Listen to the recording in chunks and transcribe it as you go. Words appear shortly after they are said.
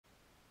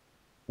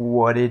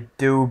What it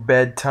do,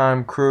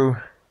 bedtime crew?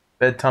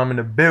 Bedtime in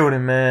the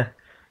building, man.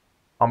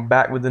 I'm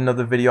back with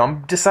another video.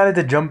 I'm decided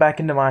to jump back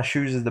into my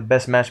shoes as the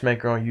best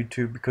matchmaker on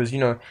YouTube because,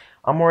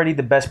 I'm already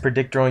the best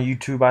predictor on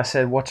YouTube. I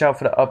said, watch out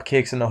for the up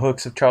kicks and the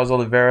hooks of Charles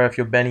Oliveira if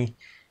you're Benny.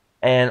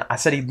 And I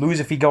said he'd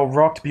lose if he got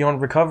rocked beyond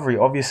recovery.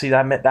 Obviously,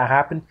 that meant that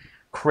happened.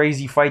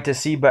 Crazy fight to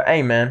see, but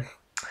hey, man.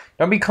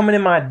 Don't be coming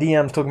in my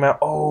DMs talking about,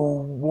 oh,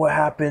 what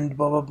happened,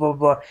 blah, blah, blah,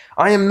 blah.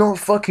 I am not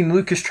fucking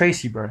Lucas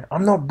Tracy, bro.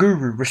 I'm not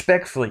Guru,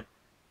 respectfully.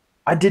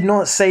 I did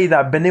not say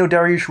that Beneil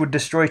Dariush would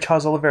destroy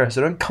Charles Oliveira,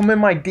 so don't come in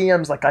my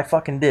DMs like I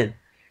fucking did.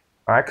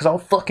 Alright, because I'll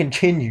fucking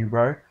chin you,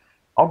 bro.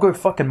 I'll go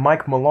fucking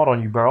Mike Malott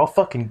on you, bro. I'll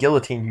fucking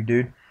guillotine you,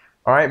 dude.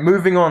 Alright,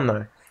 moving on,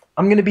 though.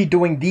 I'm going to be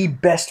doing the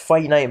best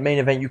fight night main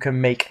event you can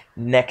make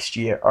next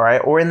year,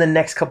 alright? Or in the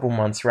next couple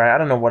months, right? I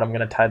don't know what I'm going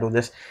to title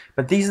this.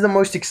 But these are the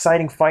most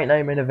exciting fight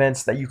night main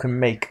events that you can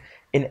make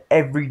in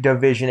every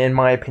division, in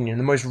my opinion.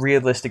 The most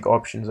realistic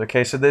options,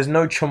 okay? So there's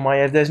no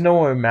Chimaev, there's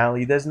no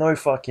O'Malley, there's no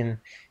fucking,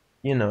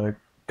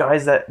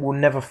 guys that will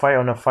never fight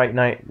on a fight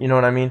night, you know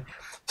what I mean?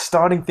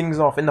 Starting things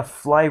off in the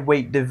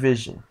flyweight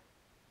division.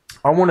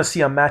 I want to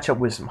see a matchup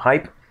with some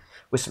hype,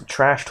 with some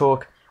trash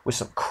talk, with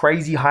some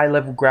crazy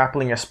high-level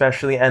grappling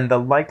especially, and the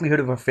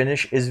likelihood of a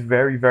finish is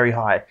very, very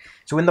high.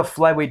 So in the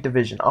flyweight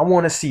division, I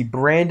want to see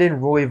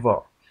Brandon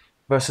Royval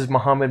versus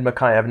Muhammad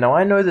Mokaev. Now,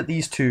 I know that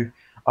these two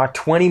are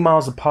 20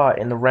 miles apart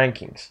in the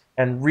rankings,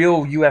 and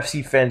real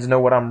UFC fans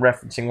know what I'm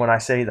referencing when I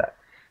say that.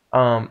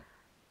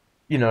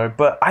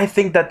 But I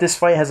think that this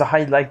fight has a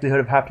high likelihood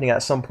of happening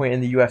at some point in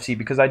the UFC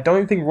because I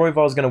don't think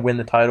Royval is going to win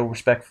the title,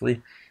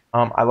 respectfully.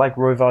 I like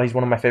Royval. He's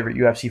one of my favorite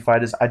UFC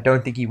fighters. I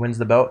don't think he wins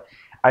the belt.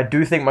 I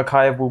do think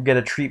Mokaev will get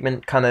a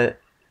treatment kind of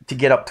to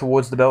get up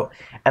towards the belt.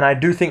 And I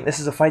do think this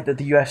is a fight that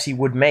the UFC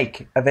would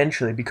make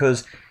eventually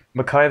because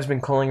Mokaev's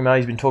been calling him out.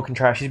 He's been talking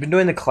trash. He's been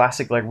doing the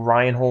classic like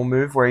Ryan Hall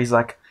move where he's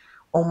like,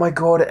 oh my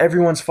god,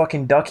 everyone's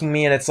fucking ducking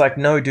me. And it's like,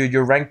 no, dude,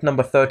 you're ranked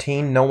number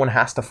 13. No one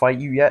has to fight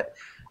you yet.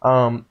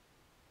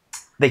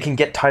 They can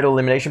get title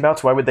elimination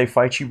bouts. Why would they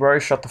fight you, bro?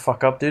 Shut the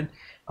fuck up, dude.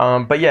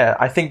 But yeah,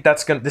 I think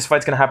this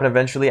fight's gonna happen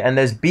eventually, and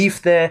there's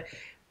beef there.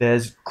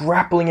 There's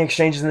grappling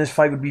exchanges in this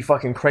fight would be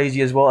fucking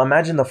crazy as well.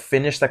 Imagine the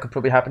finish that could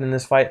probably happen in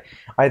this fight.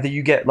 Either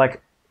you get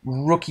like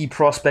rookie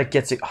prospect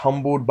gets it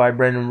humbled by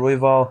Brandon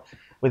Royval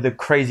with a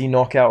crazy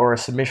knockout or a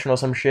submission or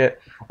some shit,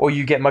 or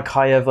you get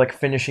Mokaev like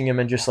finishing him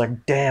and just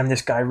like, damn,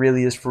 this guy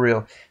really is for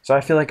real. So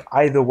I feel like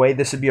either way,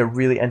 this would be a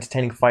really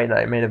entertaining fight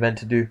night main event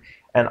to do.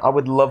 And I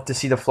would love to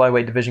see the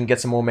flyweight division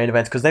get some more main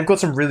events because they've got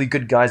some really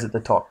good guys at the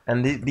top.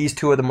 And these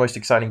two are the most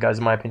exciting guys,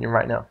 in my opinion,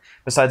 right now,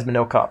 besides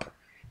Beneil Cup.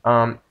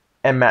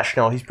 And Matt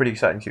Schnell, he's pretty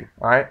exciting too.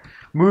 All right,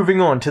 moving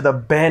on to the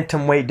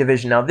bantamweight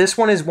division. Now, this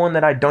one is one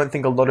that I don't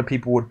think a lot of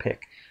people would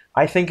pick.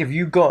 I think if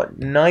you got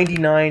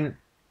 99...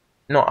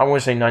 No, I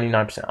won't say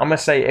 99%. I'm going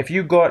to say if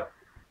you got,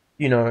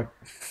 10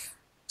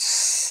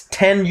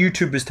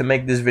 YouTubers to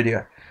make this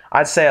video,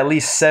 I'd say at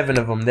least 7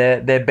 of them,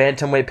 their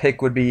bantamweight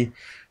pick would be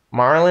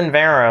Marlon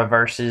Vera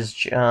versus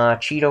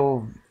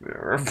Cheeto.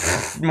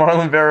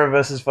 Marlon Vera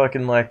versus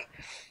fucking like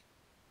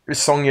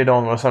Song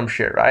Yadong or some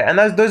shit, right? And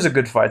those are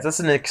good fights.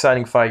 That's an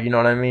exciting fight, you know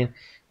what I mean?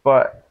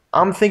 But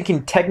I'm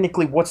thinking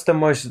technically, what's the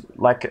most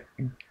like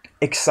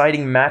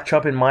exciting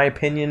matchup in my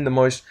opinion? The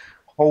most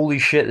holy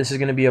shit, this is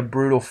going to be a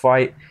brutal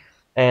fight,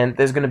 and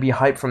there's going to be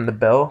hype from the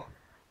bell.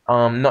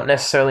 Not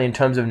necessarily in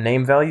terms of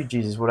name value.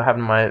 Jesus, what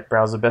happened to my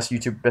browser? Best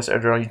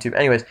editor on YouTube.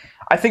 Anyways,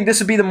 I think this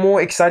would be the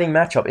more exciting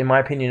matchup, in my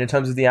opinion, in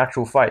terms of the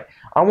actual fight.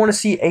 I want to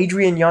see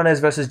Adrian Yanez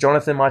versus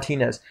Jonathan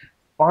Martinez.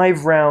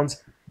 5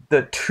 rounds,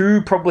 the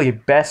 2 probably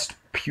best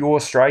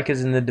pure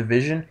strikers in the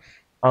division.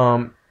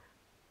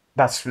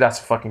 That's a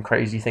fucking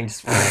crazy thing to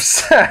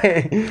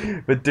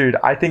say. But dude,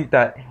 I think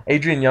that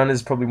Adrian Yanez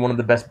is probably one of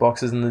the best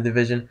boxers in the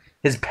division.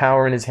 His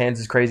power in his hands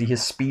is crazy.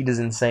 His speed is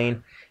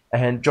insane.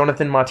 And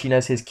Jonathan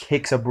Martinez, his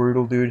kicks are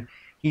brutal, dude.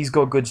 He's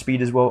got good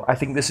speed as well. I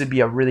think this would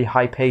be a really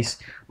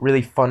high-paced,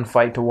 really fun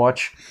fight to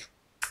watch.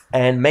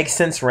 And makes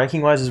sense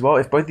ranking-wise as well.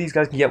 If both of these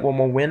guys can get one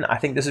more win, I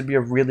think this would be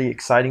a really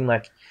exciting,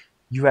 like,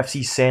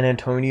 UFC San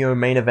Antonio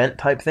main event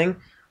type thing.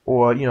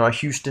 Or, a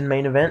Houston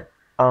main event.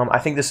 I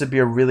think this would be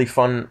a really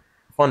fun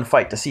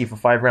fight to see for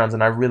 5 rounds.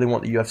 And I really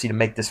want the UFC to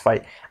make this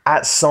fight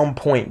at some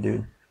point,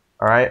 dude.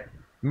 Alright?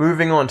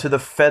 Moving on to the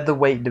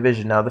featherweight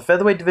division. Now, the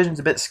featherweight division is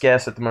a bit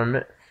scarce at the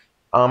moment.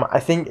 I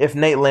think if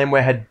Nate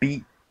Landwehr had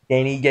beat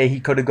Dan Ige, he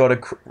could have got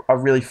a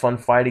really fun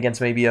fight against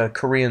maybe a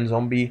Korean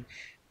Zombie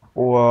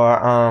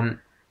or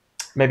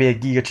maybe a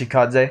Giga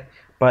Chikadze.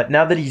 But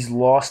now that he's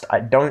lost, I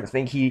don't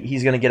think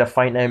he's going to get a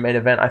fight night main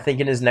event. I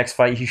think in his next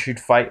fight, he should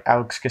fight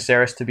Alex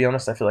Caceres, to be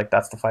honest. I feel like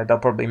that's the fight they'll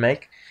probably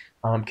make.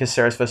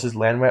 Caceres versus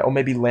Landwehr, or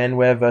maybe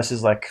Landwehr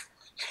versus, like,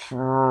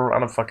 I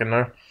don't fucking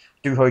know.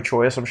 Do Ho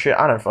Choi or some shit.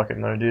 I don't fucking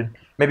know, dude.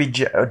 Maybe,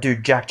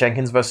 Jack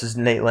Jenkins versus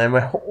Nate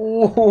Landwehr.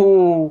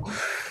 Oh,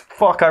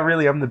 fuck, I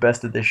really am the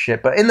best at this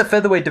shit. But in the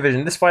featherweight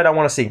division, this fight I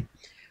want to see.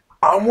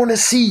 I want to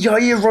see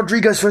Yair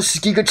Rodriguez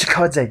versus Giga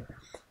Chikadze.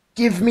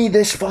 Give me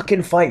this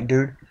fucking fight,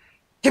 dude.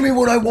 Give me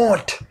what I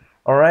want.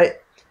 Alright?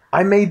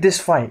 I made this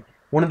fight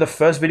One of the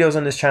first videos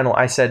on this channel,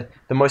 I said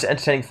the most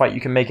entertaining fight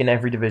you can make in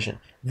every division.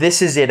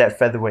 This is it at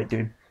featherweight,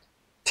 dude.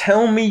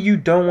 Tell me you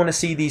don't want to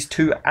see these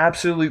two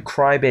absolute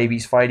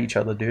crybabies fight each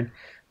other, dude.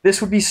 This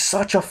would be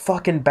such a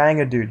fucking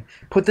banger, dude.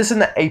 Put this in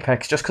the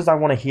apex just because I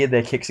want to hear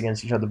their kicks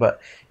against each other.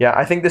 But yeah,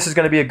 I think this is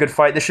going to be a good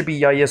fight. This should be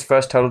Yair's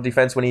first title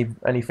defense when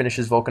he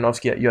finishes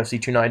Volkanovski at UFC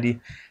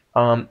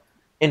 290.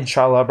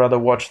 Inshallah, brother,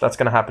 watch. That's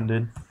going to happen,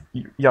 dude.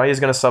 Yair's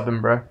going to sub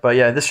him, bro. But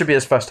yeah, this should be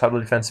his first title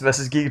defense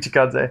versus Giga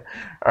Chikadze.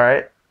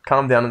 Alright?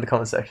 Calm down in the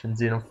comment section,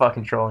 dude. I'm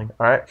fucking trolling.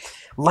 Alright?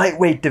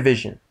 Lightweight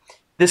division.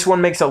 This one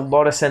makes a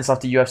lot of sense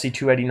after UFC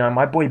 289.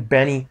 My boy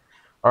Benny.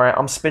 Alright,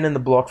 I'm spinning the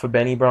block for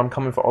Benny, bro. I'm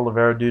coming for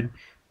Oliveira, dude.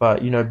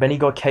 But, you know, Benny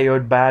got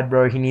KO'd bad,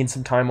 bro. He needs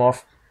some time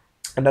off.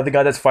 Another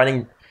guy that's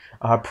fighting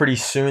pretty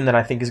soon that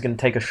I think is going to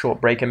take a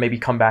short break and maybe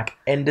come back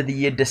end of the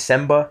year,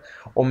 December,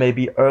 or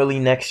maybe early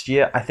next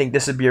year. I think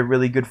this would be a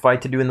really good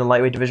fight to do in the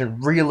lightweight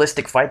division.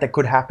 Realistic fight that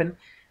could happen.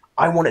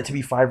 I want it to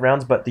be 5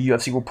 rounds, but the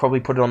UFC will probably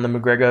put it on the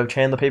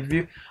McGregor-Chandler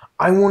pay-per-view.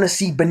 I want to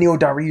see Beneil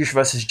Dariush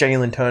versus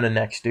Jalin Turner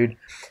next, dude.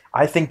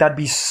 I think that'd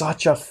be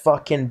such a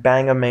fucking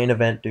banger main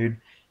event, dude.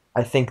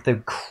 I think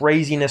the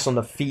craziness on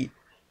the feet.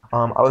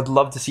 I would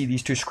love to see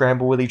these two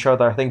scramble with each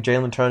other. I think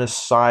Jalin Turner's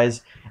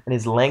size and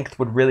his length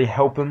would really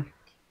help him.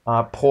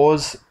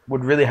 Pause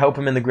would really help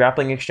him in the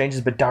grappling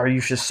exchanges, but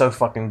Dariush is so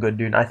fucking good,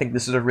 dude. I think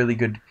this is a really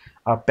good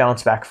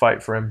bounce-back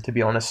fight for him, to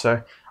be honest.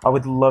 So I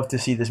would love to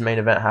see this main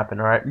event happen,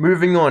 all right?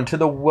 Moving on to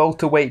the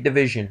welterweight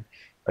division.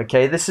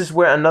 Okay, this is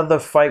where another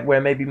fight where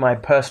maybe my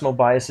personal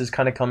biases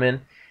kind of come in.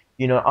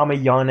 You know, I'm a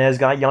Yanez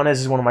guy. Yanez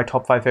is one of my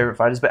top 5 favorite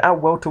fighters, but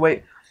at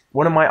welterweight,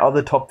 one of my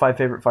other top 5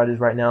 favorite fighters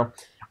right now,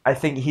 I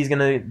think he's going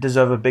to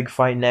deserve a big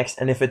fight next.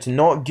 And if it's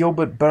not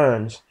Gilbert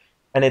Burns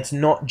and it's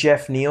not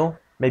Jeff Neal,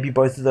 maybe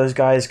both of those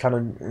guys kind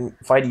of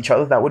fight each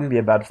other. That wouldn't be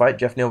a bad fight,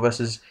 Jeff Neal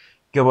versus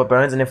Gilbert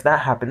Burns. And if that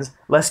happens,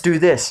 let's do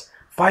this.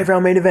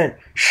 5-round main event.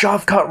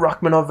 Shavkat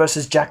Rakhmonov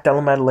versus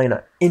Della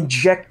Maddalena.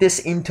 Inject this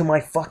into my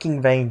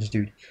fucking veins,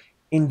 dude.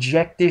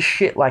 Inject this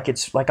shit like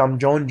I'm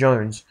John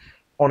Jones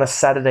on a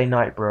Saturday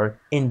night, bro.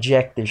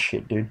 Inject this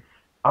shit, dude.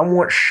 I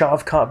want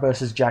Shavkat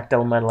versus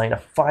Della Maddalena.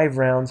 5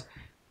 rounds.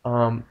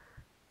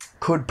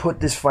 Could put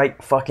this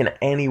fight fucking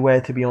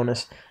anywhere, to be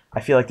honest.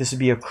 I feel like this would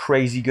be a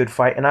crazy good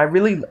fight. And I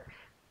really...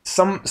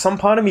 Some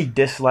part of me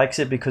dislikes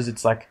it because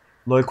it's like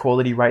low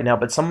quality right now.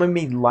 But some of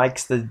me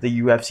likes the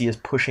UFC is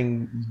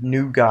pushing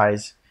new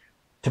guys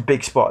to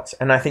big spots.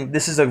 And I think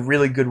this is a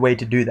really good way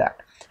to do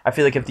that. I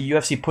feel like if the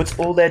UFC puts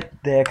all their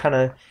kind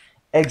of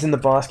eggs in the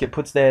basket,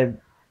 puts their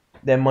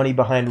money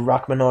behind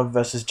Rakhmonov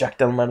versus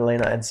Della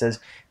Maddalena and says,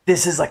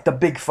 this is like the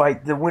big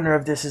fight. The winner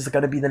of this is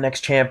going to be the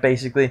next champ,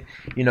 basically.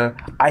 You know,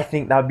 I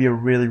think that would be a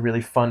really, really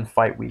fun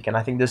fight week. And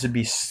I think this would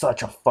be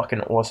such a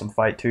fucking awesome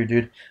fight too,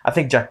 dude. I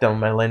think Della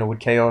Maddalena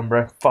would KO him,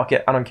 bro. Fuck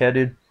it. I don't care,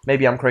 dude.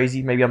 Maybe I'm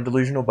crazy. Maybe I'm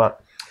delusional.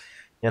 But,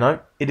 you know,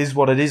 it is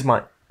what it is,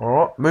 mate.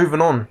 Alright,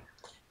 moving on.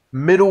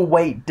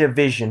 Middleweight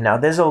division. Now,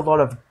 there's a lot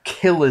of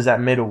killers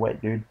at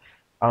middleweight, dude.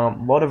 A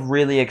lot of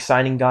really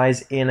exciting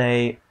guys in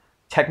a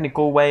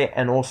technical way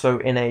and also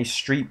in a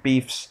street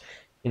beefs,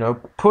 you know,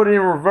 put it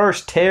in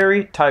reverse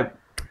Terry type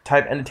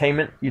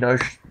entertainment, you know,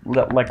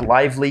 like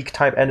live leak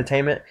type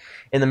entertainment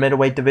in the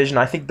middleweight division.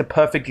 I think the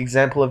perfect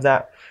example of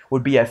that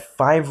would be a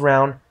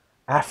 5-round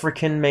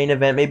African main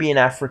event, maybe in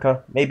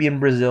Africa, maybe in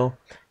Brazil.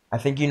 I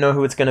think you know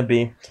who it's going to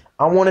be.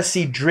 I want to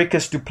see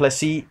Dricus du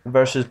Plessis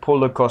versus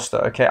Paulo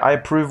Costa, okay? I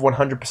approve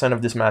 100%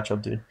 of this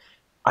matchup, dude.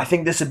 I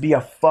think this would be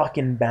a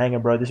fucking banger,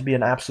 bro. This would be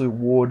an absolute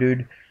war,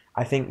 dude.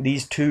 I think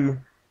these two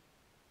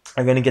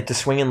are gonna get to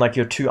swinging like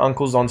your two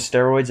uncles on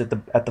steroids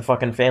at the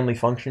fucking family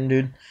function,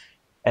 dude.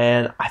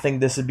 And I think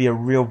this would be a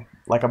real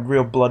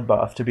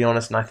bloodbath, to be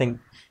honest. And I think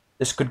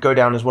this could go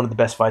down as one of the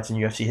best fights in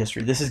UFC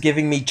history. This is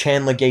giving me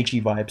Chandler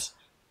Gaethje vibes.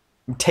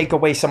 Take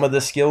away some of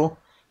the skill,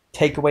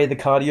 take away the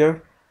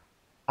cardio,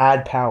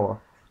 add power.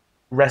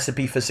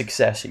 Recipe for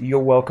success. You're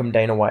welcome,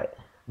 Dana White.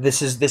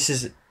 This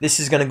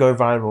is gonna go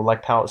viral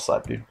like Power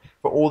Slap, dude.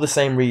 For all the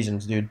same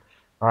reasons, dude.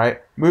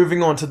 Alright,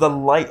 moving on to the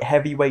light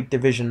heavyweight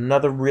division,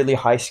 another really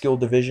high skill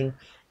division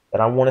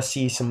that I want to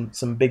see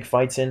some big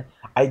fights in.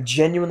 I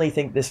genuinely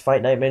think this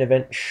Fight Night main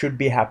event should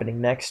be happening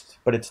next,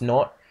 but it's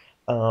not.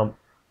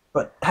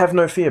 But have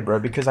no fear, bro,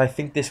 because I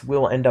think this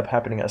will end up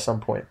happening at some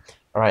point.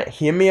 Alright,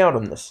 hear me out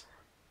on this.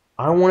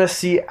 I want to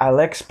see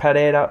Alex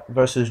Pereira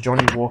versus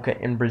Johnny Walker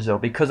in Brazil,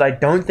 because I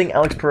don't think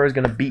Alex Pereira is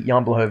going to beat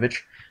Jan Blachowicz.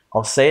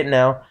 I'll say it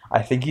now.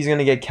 I think he's going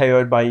to get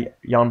KO'd by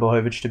Jan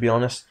Blachowicz, to be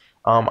honest.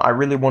 I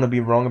really want to be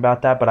wrong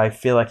about that, but I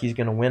feel like he's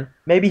going to win.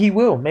 Maybe he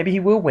will. Maybe he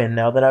will win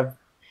now that I've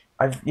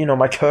you know,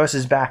 my curse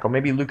is back. Or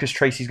maybe Lucas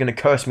Tracy's going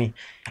to curse me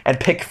and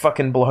pick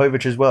fucking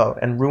Blachowicz as well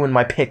and ruin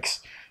my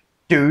picks.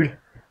 Dude.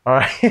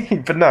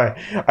 Alright? But no,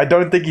 I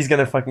don't think he's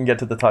going to fucking get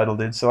to the title,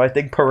 dude. So I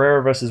think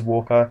Pereira versus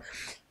Walker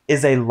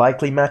is a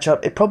likely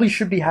matchup. It probably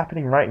should be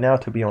happening right now,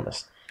 to be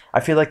honest. I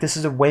feel like this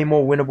is a way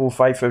more winnable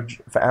fight for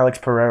Alex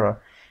Pereira.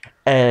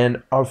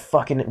 And a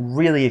fucking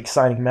really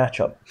exciting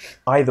matchup.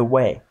 Either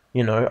way.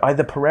 You know,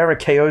 either Pereira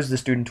KOs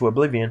this dude into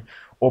oblivion,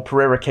 or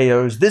Pereira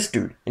KOs this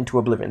dude into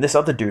oblivion. This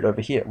other dude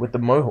over here with the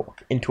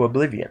mohawk into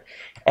oblivion.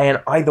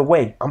 And either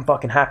way, I'm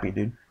fucking happy,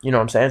 dude. You know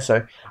what I'm saying?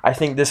 So I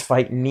think this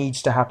fight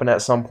needs to happen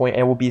at some point.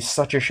 It will be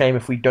such a shame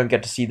if we don't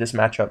get to see this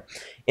matchup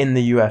in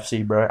the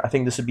UFC, bro. I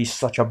think this would be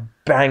such a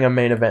banger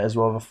main event as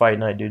well of a fight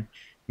night, dude.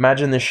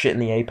 Imagine this shit in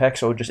the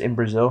Apex or just in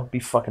Brazil. It'd be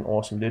fucking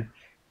awesome, dude.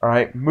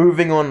 Alright,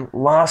 moving on.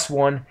 Last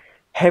one.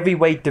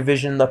 Heavyweight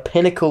division, the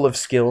pinnacle of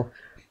skill.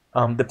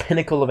 The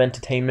pinnacle of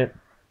entertainment.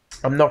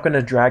 I'm not going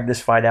to drag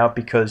this fight out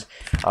because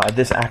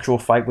this actual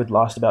fight would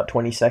last about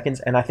 20 seconds,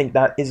 and I think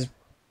that is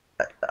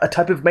a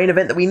type of main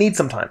event that we need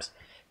sometimes.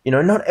 You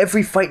know, not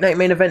every fight night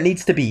main event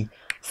needs to be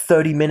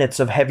 30 minutes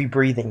of heavy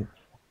breathing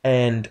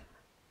and,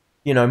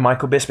 you know,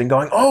 Michael Bisping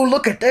going, oh,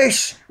 look at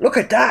this, look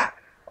at that,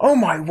 oh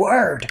my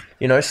word.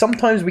 You know,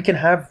 sometimes we can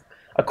have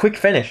a quick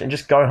finish and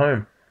just go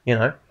home, you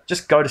know,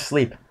 just go to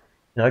sleep,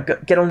 you know,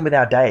 get on with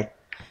our day.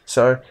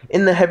 So,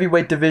 in the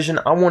heavyweight division,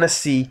 I want to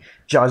see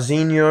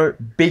Jairzinho,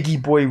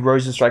 Biggie Boy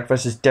Rosenstrike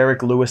versus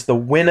Derrick Lewis. The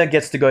winner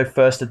gets to go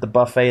first at the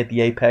buffet at the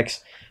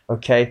Apex.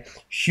 Okay,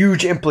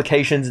 huge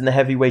implications in the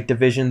heavyweight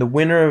division. The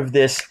winner of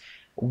this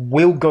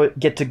will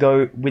get to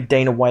go with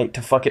Dana White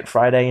to Fuck It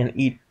Friday and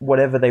eat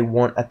whatever they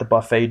want at the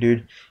buffet,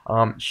 dude.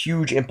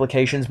 Huge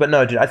implications. But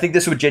no, dude, I think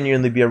this would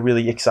genuinely be a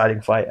really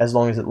exciting fight as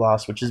long as it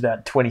lasts, which is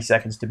about 20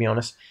 seconds, to be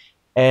honest.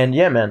 And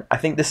yeah, man, I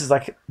think this is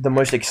like the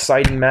most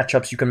exciting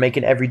matchups you can make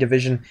in every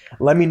division.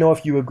 Let me know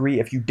if you agree,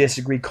 if you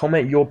disagree.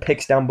 Comment your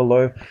picks down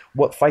below.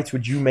 What fights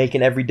would you make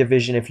in every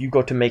division? If you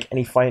got to make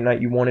any fight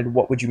night you wanted,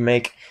 what would you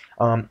make?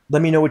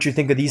 Let me know what you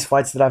think of these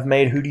fights that I've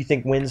made. Who do you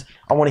think wins?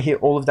 I want to hear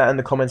all of that in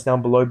the comments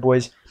down below,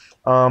 boys.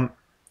 Let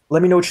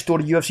me know what you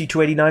thought of UFC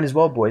 289 as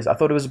well, boys. I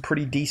thought it was a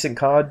pretty decent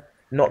card.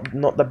 Not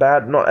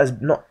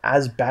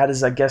as bad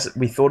as I guess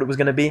we thought it was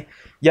going to be.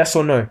 Yes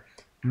or no?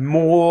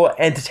 More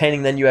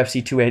entertaining than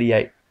UFC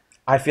 288.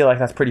 I feel like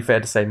that's pretty fair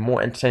to say.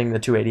 More entertaining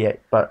than 288.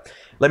 But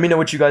let me know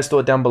what you guys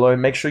thought down below.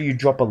 Make sure you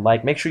drop a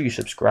like. Make sure you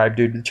subscribe,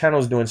 dude. The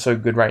channel's doing so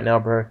good right now,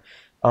 bro.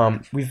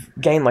 We've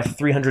gained like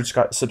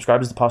 300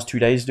 subscribers the past 2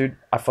 days, dude.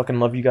 I fucking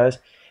love you guys.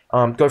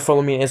 Go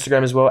follow me on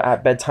Instagram as well,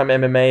 at Bedtime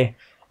MMA.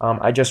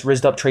 I just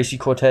rizzed up Tracy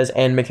Cortez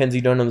and Mackenzie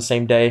Dern on the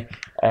same day,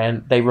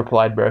 and they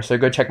replied, bro. So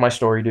go check my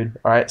story, dude.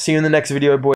 Alright, see you in the next video, boys.